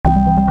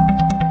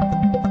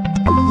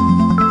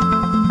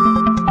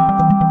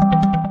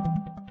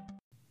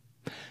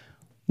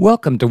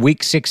Welcome to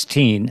week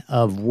 16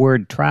 of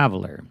Word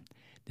Traveler.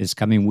 This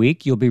coming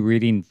week, you'll be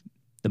reading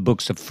the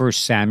books of 1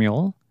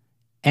 Samuel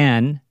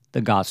and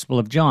the Gospel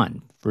of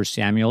John. 1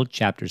 Samuel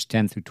chapters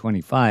 10 through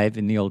 25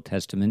 in the Old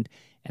Testament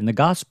and the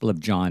Gospel of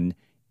John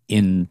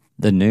in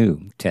the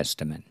New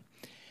Testament.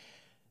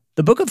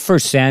 The book of 1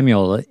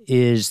 Samuel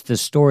is the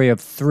story of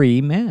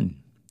three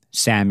men,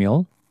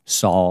 Samuel,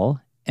 Saul,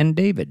 and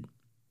David.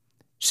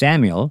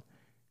 Samuel,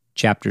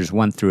 chapters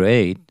 1 through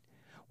 8,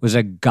 was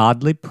a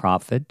godly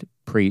prophet,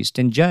 priest,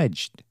 and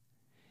judge.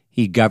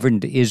 He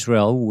governed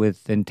Israel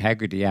with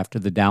integrity after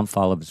the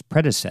downfall of his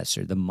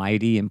predecessor, the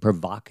mighty and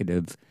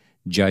provocative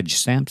Judge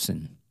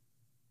Samson.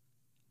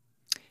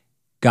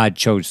 God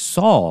chose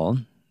Saul,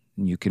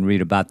 and you can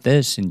read about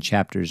this in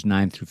chapters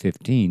 9 through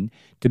 15,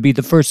 to be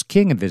the first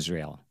king of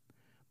Israel.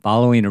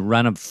 Following a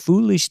run of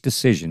foolish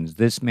decisions,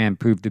 this man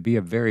proved to be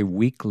a very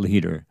weak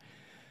leader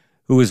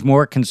who was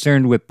more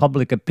concerned with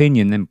public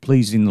opinion than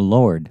pleasing the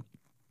Lord.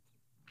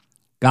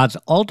 God's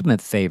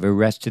ultimate favor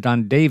rested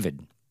on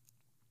David.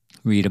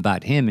 Read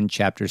about him in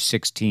chapters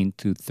 16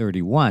 through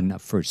 31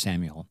 of 1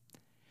 Samuel.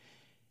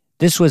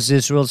 This was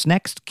Israel's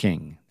next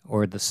king,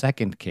 or the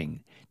second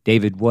king.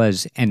 David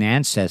was an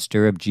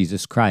ancestor of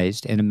Jesus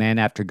Christ and a man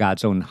after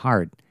God's own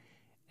heart,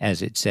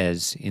 as it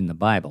says in the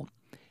Bible.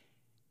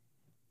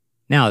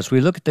 Now, as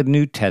we look at the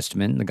New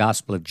Testament, the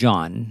Gospel of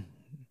John,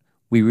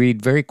 we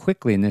read very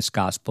quickly in this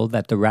gospel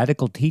that the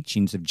radical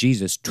teachings of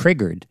Jesus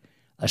triggered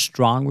a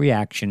strong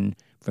reaction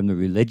from the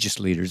religious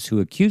leaders who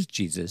accused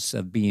Jesus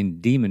of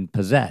being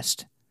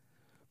demon-possessed.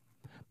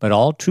 But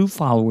all true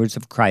followers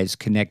of Christ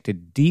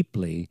connected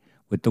deeply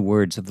with the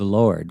words of the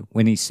Lord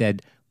when he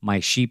said, "My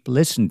sheep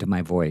listen to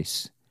my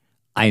voice.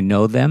 I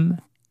know them,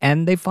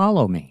 and they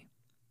follow me."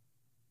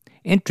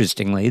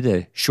 Interestingly,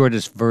 the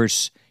shortest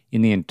verse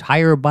in the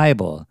entire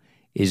Bible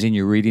is in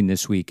your reading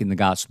this week in the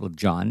Gospel of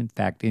John. In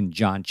fact, in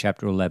John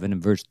chapter 11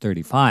 and verse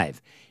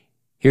 35.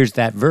 Here's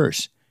that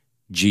verse.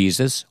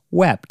 Jesus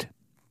wept.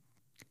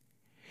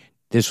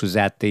 This was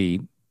at the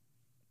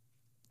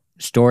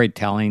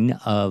storytelling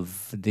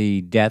of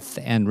the death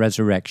and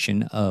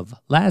resurrection of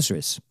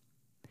Lazarus.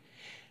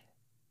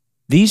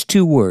 These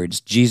two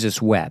words,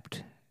 Jesus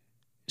wept,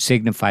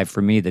 signify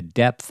for me the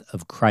depth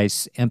of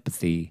Christ's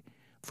empathy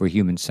for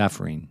human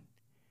suffering.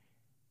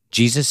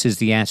 Jesus is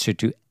the answer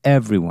to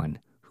everyone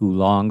who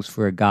longs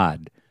for a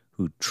God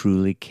who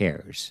truly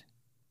cares.